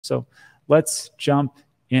So let's jump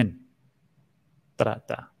in.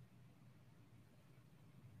 Ta-da-da.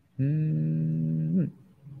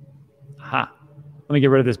 Ha. Let me get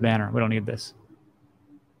rid of this banner. We don't need this.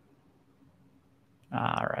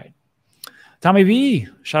 All right. Tommy V,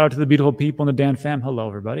 shout out to the beautiful people in the Dan fam. Hello,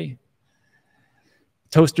 everybody.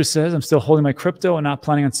 Toaster says, I'm still holding my crypto and not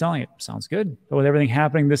planning on selling it. Sounds good. But with everything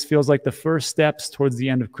happening, this feels like the first steps towards the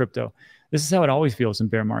end of crypto. This is how it always feels in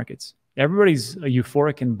bear markets. Everybody's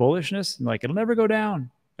euphoric in bullishness, and like it'll never go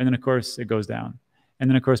down. And then, of course, it goes down. And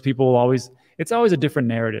then, of course, people will always, it's always a different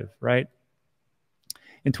narrative, right?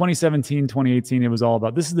 In 2017, 2018, it was all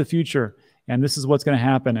about this is the future and this is what's going to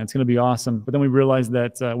happen. And it's going to be awesome. But then we realized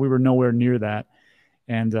that we were nowhere near that.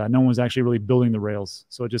 And no one was actually really building the rails.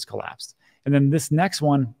 So it just collapsed. And then this next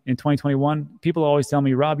one in 2021, people always tell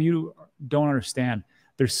me, Rob, you don't understand.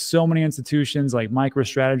 There's so many institutions like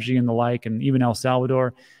MicroStrategy and the like, and even El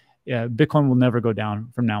Salvador. Yeah, Bitcoin will never go down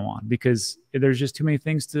from now on because there's just too many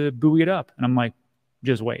things to buoy it up. And I'm like,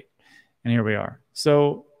 just wait. And here we are.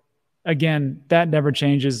 So again, that never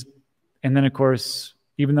changes. And then, of course,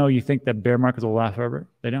 even though you think that bear markets will last forever,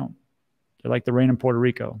 they don't. They're like the rain in Puerto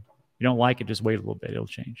Rico. You don't like it, just wait a little bit. It'll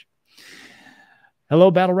change. Hello,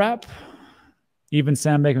 Battle Rap. Even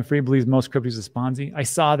Sam Bacon-Free believes most crypto is a Ponzi. I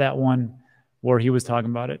saw that one where he was talking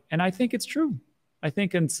about it, and I think it's true. I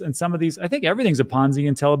think in some of these, I think everything's a Ponzi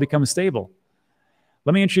until it becomes stable.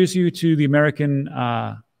 Let me introduce you to the American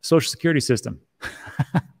Social Security system.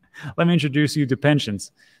 Let me introduce you to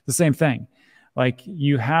pensions. The same thing. Like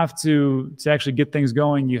you have to actually get things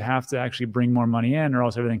going, you have to actually bring more money in or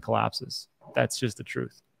else everything collapses. That's just the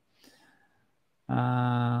truth.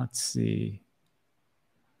 Let's see.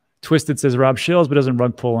 Twisted says Rob shills, but doesn't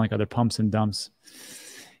rug pull like other pumps and dumps.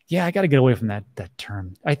 Yeah, I got to get away from that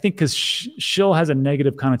term. I think because shill has a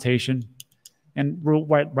negative connotation, and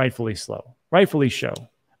rightfully so.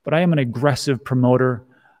 But I am an aggressive promoter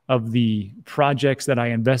of the projects that I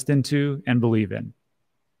invest into and believe in.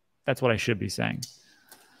 That's what I should be saying.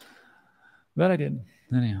 But I did.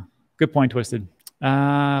 Anyhow, good point, Twisted.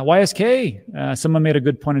 YSK, someone made a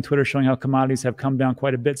good point on Twitter showing how commodities have come down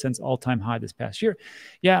quite a bit since all-time high this past year.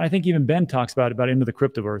 Yeah, and I think even Ben talks about into the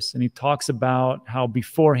cryptoverse, and he talks about how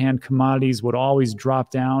beforehand commodities would always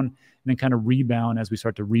drop down and then kind of rebound as we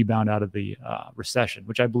start to rebound out of the recession,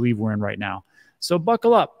 which I believe we're in right now. So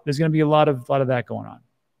buckle up. There's going to be a lot of that going on.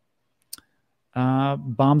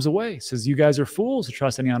 Bombs Away says, you guys are fools to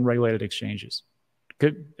trust any unregulated exchanges.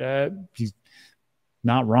 He's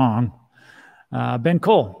not wrong. Ben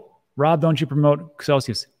Cole, Rob, don't you promote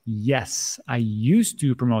Celsius? Yes, I used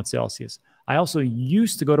to promote Celsius. I also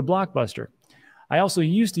used to go to Blockbuster. I also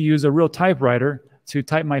used to use a real typewriter to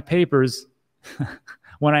type my papers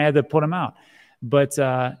when I had to put them out. But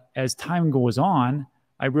as time goes on,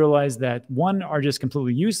 I realized that one are just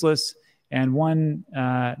completely useless, and one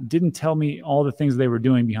didn't tell me all the things they were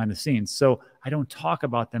doing behind the scenes. So I don't talk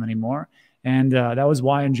about them anymore. And that was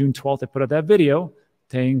why on June 12th, I put out that video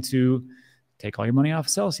saying to take all your money off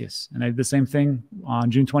Celsius. And I did the same thing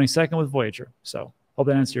on June 22nd with Voyager. So hope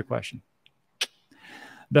that answers your question.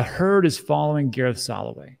 The herd is following Gareth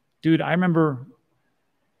Soloway. Dude, I remember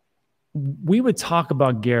we would talk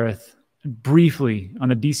about Gareth briefly on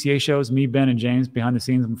the DCA shows, me, Ben, and James behind the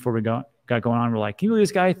scenes before we got going on. We're like, can you believe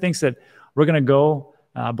this guy thinks that we're going to go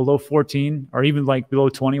below 14 or even like below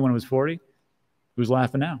 20 when it was 40? He was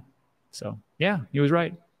laughing now. So yeah, he was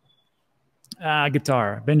right.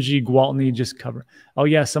 Guitar. Benji Gwaltney just cover. Oh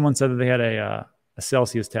yeah, someone said that they had a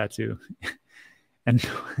Celsius tattoo. and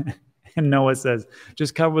Noah says,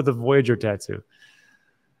 just cover with a Voyager tattoo.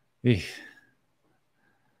 You're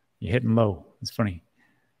hitting low. It's funny.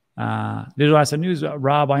 Digital Asset News.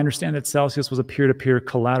 Rob, I understand that Celsius was a peer-to-peer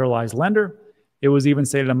collateralized lender. It was even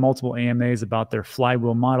stated on multiple AMAs about their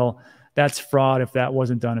flywheel model. That's fraud if that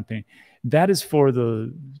wasn't done in pain. That is for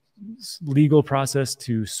the legal process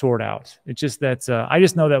to sort out. It's just that I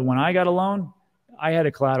just know that when I got a loan, I had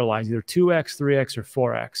to collateralize either 2x, 3x, or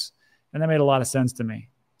 4x. And that made a lot of sense to me.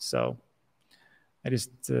 So I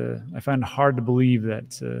just, I find it hard to believe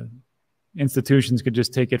that institutions could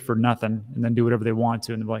just take it for nothing and then do whatever they want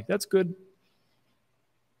to. And they're like, that's good. You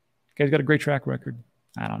guys got a great track record.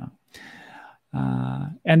 I don't know.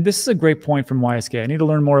 And this is a great point from YSK. I need to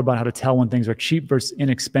learn more about how to tell when things are cheap versus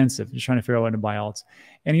inexpensive. Just trying to figure out when to buy alts.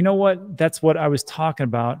 And you know what? That's what I was talking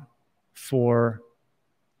about for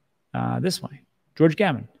this one, George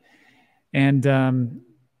Gammon. And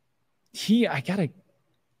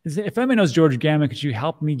if anybody knows George Gammon, could you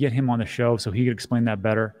help me get him on the show so he could explain that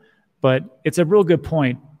better? But it's a real good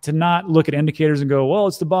point to not look at indicators and go, well,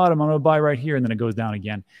 it's the bottom, I'm going to buy right here, and then it goes down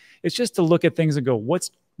again. It's just to look at things and go,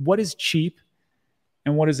 what is cheap?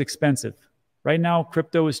 and what is expensive. Right now,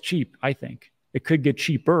 crypto is cheap, I think. It could get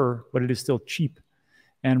cheaper, but it is still cheap.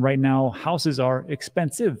 And right now, houses are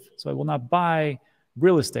expensive. So I will not buy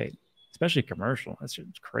real estate, especially commercial. That's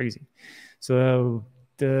just crazy. So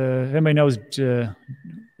if anybody knows,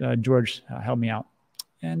 George, help me out.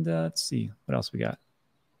 And let's see what else we got.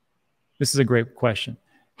 This is a great question.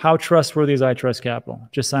 How trustworthy is iTrust Capital?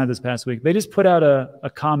 Just signed this past week. They just put out a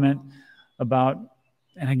comment about,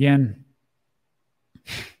 and again,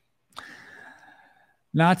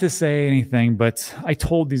 not to say anything, but I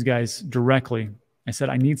told these guys directly, I said,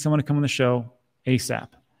 I need someone to come on the show ASAP.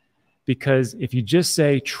 Because if you just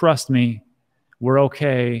say, trust me, we're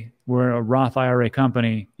okay, we're a Roth IRA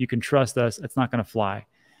company, you can trust us, it's not going to fly.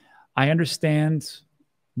 I understand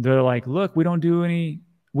they're like, look, we don't do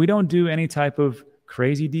any type of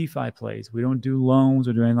crazy DeFi plays. We don't do loans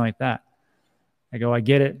or do anything like that. I go, I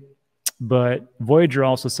get it. But Voyager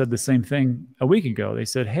also said the same thing a week ago. They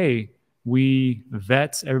said, hey, we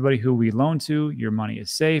vet everybody who we loan to. Your money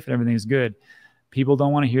is safe and everything is good. People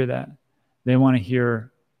don't want to hear that. They want to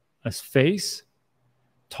hear a face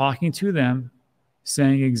talking to them,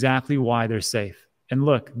 saying exactly why they're safe. And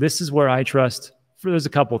look, this is where I trust. There's a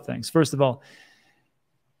couple of things. First of all,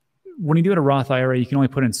 when you do a Roth IRA, you can only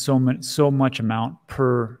put in so much amount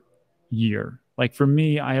per year. Like for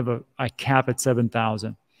me, I cap at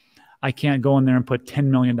 $7,000. I can't go in there and put $10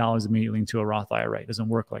 million immediately into a Roth IRA. It doesn't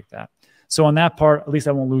work like that. So on that part, at least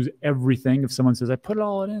I won't lose everything. If someone says, I put it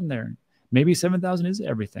all in there, maybe 7,000 is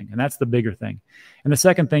everything. And that's the bigger thing. And the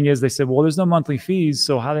second thing is they said, well, there's no monthly fees.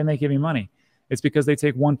 So how do they make any money? It's because they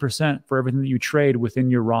take 1% for everything that you trade within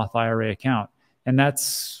your Roth IRA account. And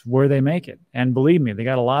that's where they make it. And believe me,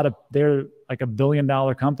 they're like $1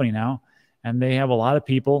 billion company now. And they have a lot of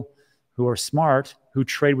people who are smart who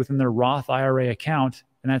trade within their Roth IRA account.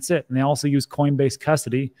 And that's it. And they also use Coinbase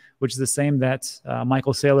custody, which is the same that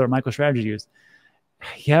Michael Saylor at MicroStrategy used.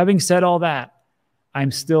 Having said all that,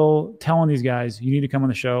 I'm still telling these guys, you need to come on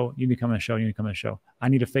the show. You need to come on the show. You need to come on the show. I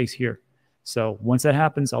need a face here. So once that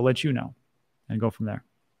happens, I'll let you know and go from there.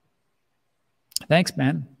 Thanks,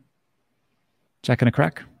 man. Checking a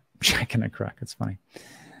crack. Checking a crack. It's funny.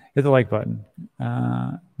 Hit the like button.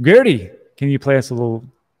 Gertie, can you play us a little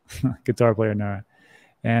guitar player, Nara?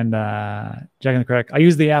 And Jack in the Crack. I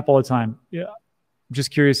use the app all the time. Yeah, I'm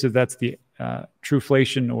just curious if that's the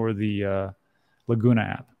Truflation or the Laguna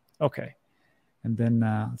app. Okay. And then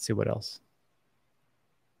let's see what else.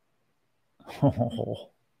 Oh.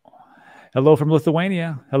 Hello from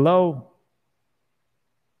Lithuania. Hello.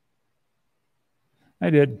 I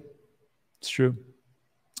did. It's true.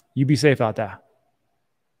 You be safe out there.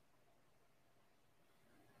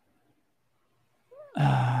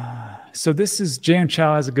 So this is Jan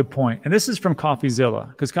Chow has a good point. And this is from CoffeeZilla.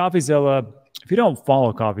 Because CoffeeZilla, if you don't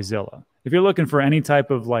follow CoffeeZilla, if you're looking for any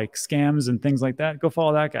type of like scams and things like that, go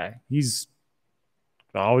follow that guy. He's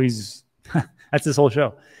always, that's his whole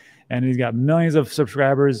show. And he's got millions of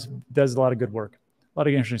subscribers, does a lot of good work, a lot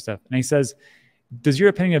of interesting stuff. And he says, does your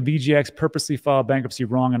opinion of VGX purposely file bankruptcy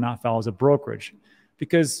wrong and not file as a brokerage?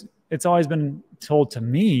 Because it's always been told to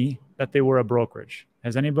me that they were a brokerage.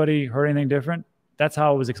 Has anybody heard anything different? That's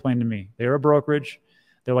how it was explained to me. They're a brokerage.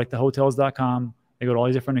 They're like the hotels.com. They go to all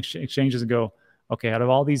these different exchanges and go, okay, out of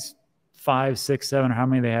all these 5, 6, 7, or how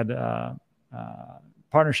many they had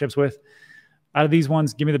partnerships with, out of these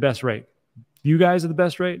ones, give me the best rate. You guys are the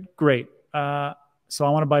best rate? Great. So I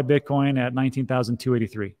want to buy Bitcoin at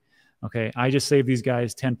 19,283. Okay, I just save these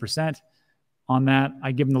guys 10% on that.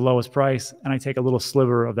 I give them the lowest price, and I take a little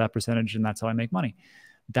sliver of that percentage, and that's how I make money.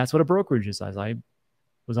 That's what a brokerage is, as I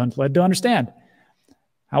was led to understand.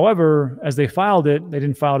 However, as they filed it, they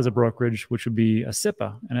didn't file it as a brokerage, which would be a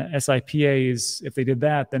SIPA. And a SIPA is, if they did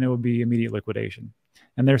that, then it would be immediate liquidation.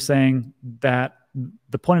 And they're saying that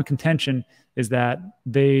the point of contention is that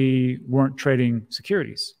they weren't trading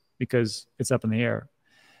securities because it's up in the air.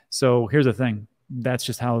 So here's the thing. That's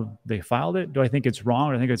just how they filed it. Do I think it's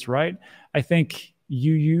wrong or I think it's right? I think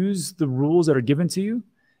you use the rules that are given to you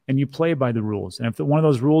and you play by the rules. And if one of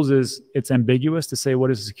those rules is it's ambiguous to say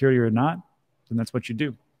what is a security or not, then that's what you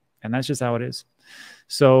do. And that's just how it is.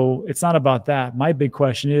 So it's not about that. My big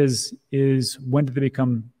question is when did they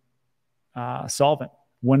become solvent?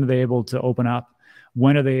 When are they able to open up?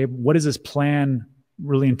 What does this plan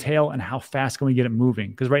really entail and how fast can we get it moving?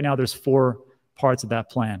 Because right now there's 4 parts of that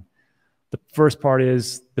plan. The first part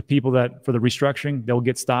is the people that, for the restructuring, they'll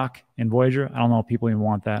get stock in Voyager. I don't know if people even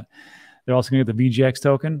want that. They're also going to get the VGX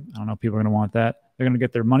token. I don't know if people are going to want that. They're going to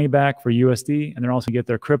get their money back for USD, and they're also going to get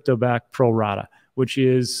their crypto back pro rata, which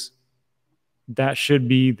is, that should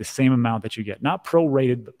be the same amount that you get. Not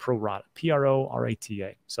prorated, but pro rata.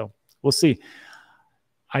 PRORATA. So we'll see.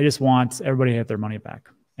 I just want everybody to get their money back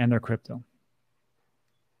and their crypto.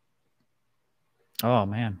 Oh,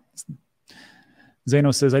 man.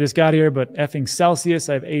 Zeno says, I just got here, but effing Celsius,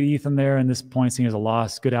 I have 80 ETH in there, and this point seeing as a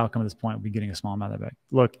loss. Good outcome at this point. We'll be getting a small amount of that back.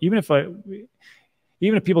 Look, even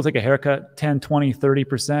if people take a haircut, 10, 20,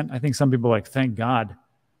 30%, I think some people are like, thank God,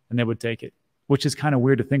 and they would take it, which is kind of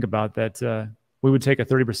weird to think about, that we would take a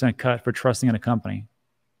 30% cut for trusting in a company.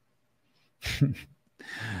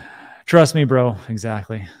 Trust me, bro.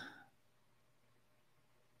 Exactly.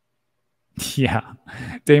 Yeah.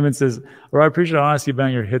 Damon says, well, I appreciate honesty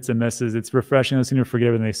about your hits and misses. It's refreshing to seem to forget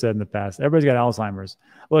everything they said in the past. Everybody's got Alzheimer's.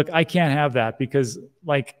 Look, I can't have that because,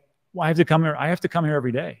 like, I have to come here. I have to come here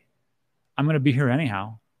every day. I'm going to be here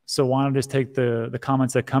anyhow. So why don't I just take the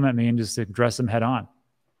comments that come at me and just address them head on?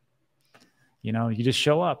 You know, you just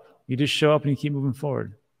show up. You just show up and you keep moving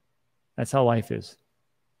forward. That's how life is.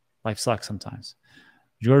 Life sucks sometimes.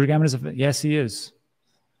 George Gammon is yes, he is.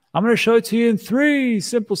 I'm going to show it to you in 3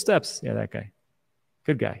 simple steps. Yeah, that guy.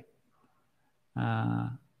 Good guy.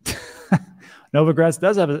 Novogratz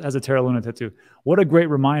does have has a Terra Luna tattoo. What a great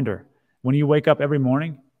reminder. When you wake up every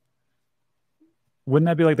morning, wouldn't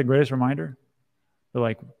that be like the greatest reminder? They're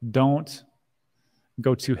like, don't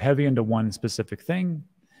go too heavy into one specific thing.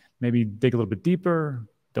 Maybe dig a little bit deeper.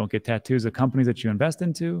 Don't get tattoos of companies that you invest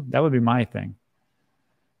into. That would be my thing.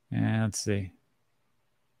 And let's see.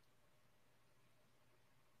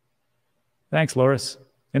 Thanks, Loris.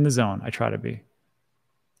 In the zone. I try to be.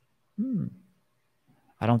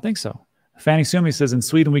 I don't think so. Fanny Sumi says, in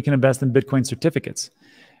Sweden, we can invest in Bitcoin certificates.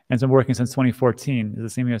 And it's been working since 2014. Is the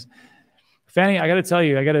same as Fanny, I got to tell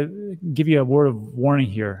you, I got to give you a word of warning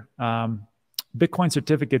here. Bitcoin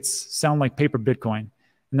certificates sound like paper Bitcoin.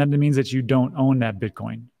 And that means that you don't own that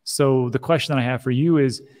Bitcoin. So the question that I have for you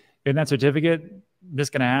is, in that certificate, I'm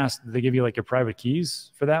just going to ask, do they give you like your private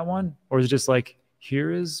keys for that one? Or is it just like,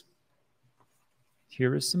 here is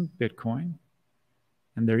some Bitcoin,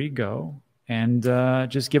 and there you go. And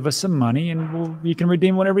just give us some money, and you can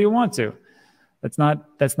redeem whatever you want to. That's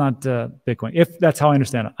not Bitcoin. If that's how I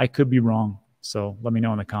understand it, I could be wrong. So let me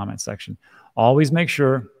know in the comment section. Always make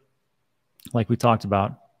sure, like we talked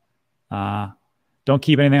about, don't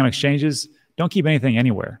keep anything on exchanges. Don't keep anything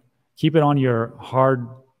anywhere. Keep it on your hard,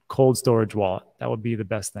 cold storage wallet. That would be the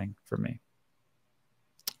best thing for me.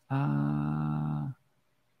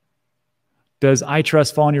 Does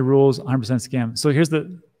iTRUST follow your rules? 100% scam. So here's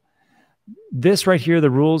this right here,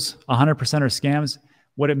 the rules, 100% are scams.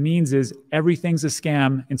 What it means is everything's a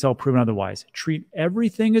scam until proven otherwise. Treat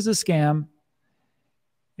everything as a scam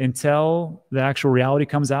until the actual reality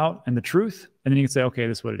comes out and the truth. And then you can say, okay,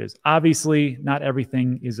 this is what it is. Obviously, not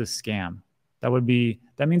everything is a scam. That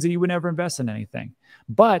means that you would never invest in anything.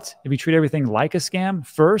 But if you treat everything like a scam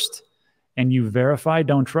first and you verify,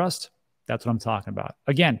 don't trust, that's what I'm talking about.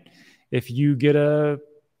 Again, if you get a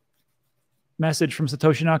message from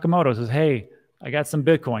Satoshi Nakamoto that says, hey, I got some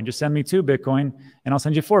Bitcoin, just send me 2 Bitcoin and I'll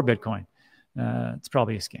send you 4 Bitcoin. It's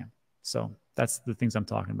probably a scam. So that's the things I'm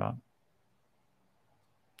talking about.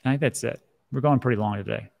 I think that's it. We're going pretty long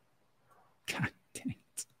today. God dang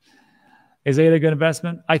it. Is ADA a good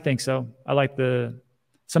investment? I think so. I like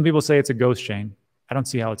some people say it's a ghost chain. I don't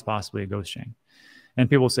see how it's possibly a ghost chain. And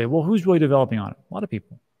people say, well, who's really developing on it? A lot of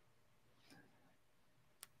people.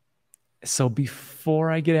 So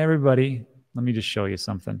before I get everybody, let me just show you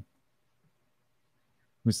something.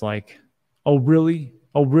 Who's like, oh, really?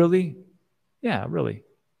 Oh, really? Yeah, really.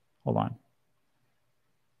 Hold on.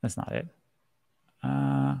 That's not it.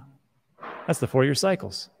 That's the 4-year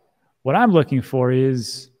cycles. What I'm looking for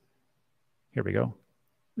is, here we go.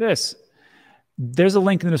 There's a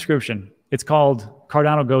link in the description. It's called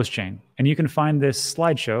Cardano Ghost Chain. And you can find this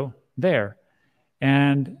slideshow there.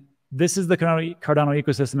 And this is the Cardano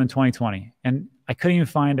ecosystem in 2020. And I couldn't even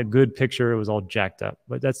find a good picture. It was all jacked up,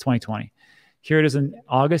 but that's 2020. Here it is in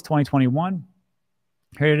August 2021.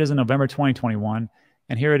 Here it is in November 2021.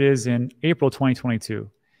 And here it is in April 2022.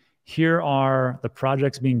 Here are the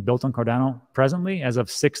projects being built on Cardano presently as of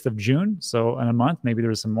 6th of June. So in a month, maybe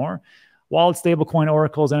there's some more. Wallet, stablecoin,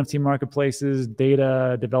 oracles, NFT marketplaces,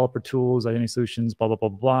 data, developer tools, identity solutions, blah, blah, blah,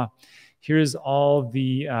 blah. Here's all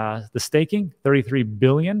the staking, 33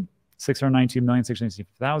 billion.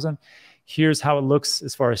 692,660,000. Here's how it looks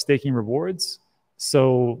as far as staking rewards.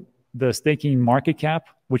 So the staking market cap,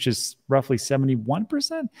 which is roughly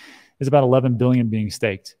 71%, is about 11 billion being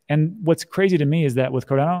staked. And what's crazy to me is that with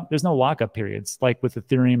Cardano, there's no lockup periods like with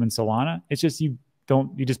Ethereum and Solana. It's just you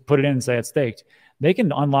just put it in and say it's staked. They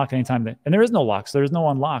can unlock anytime and there is no lock, so there's no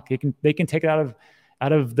unlock. They can take it out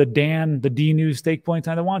of the D new stake point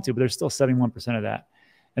time they want to, but there's still 71% of that.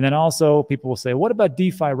 And then also people will say, what about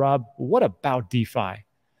DeFi, Rob? What about DeFi?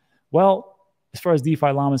 Well, as far as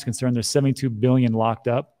DeFi Llama is concerned, there's 72 billion locked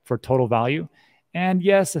up for total value. And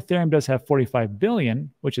yes, Ethereum does have 45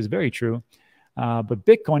 billion, which is very true. But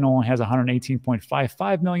Bitcoin only has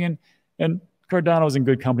 118.55 million. And Cardano's in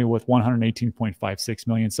good company with 118.56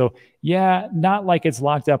 million. So yeah, not like it's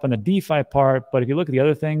locked up on the DeFi part, but if you look at the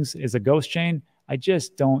other things, is a ghost chain. I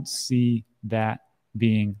just don't see that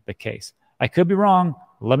being the case. I could be wrong.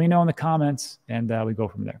 Let me know in the comments, and we go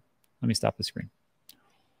from there. Let me stop the screen.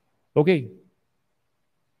 Okay.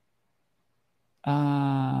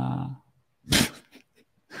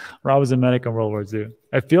 Rob was a medic in World War II.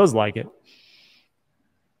 It feels like it.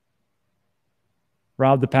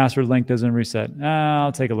 Rob, the password link doesn't reset.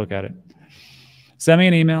 I'll take a look at it. Send me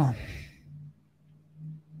an email.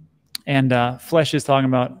 And Flesh is talking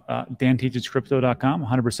about danteachescrypto.com,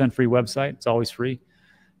 100% free website. It's always free.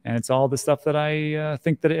 And it's all the stuff that I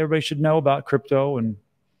think that everybody should know about crypto and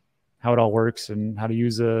how it all works and how to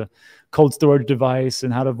use a cold storage device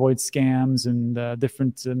and how to avoid scams and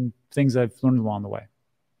different things I've learned along the way.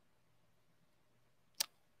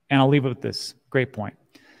 And I'll leave it with this. Great point.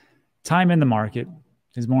 Time in the market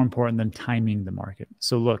is more important than timing the market.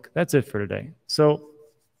 So look, that's it for today. So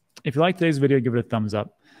if you like today's video, give it a thumbs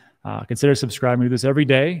up. Consider subscribing to this every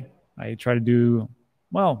day. I try to do,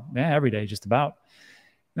 well, yeah, every day, just about.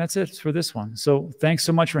 And that's it for this one. So thanks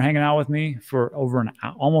so much for hanging out with me for over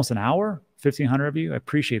almost an hour, 1,500 of you. I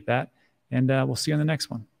appreciate that. And we'll see you on the next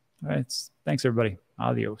one. All right. Thanks, everybody.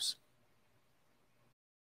 Adios.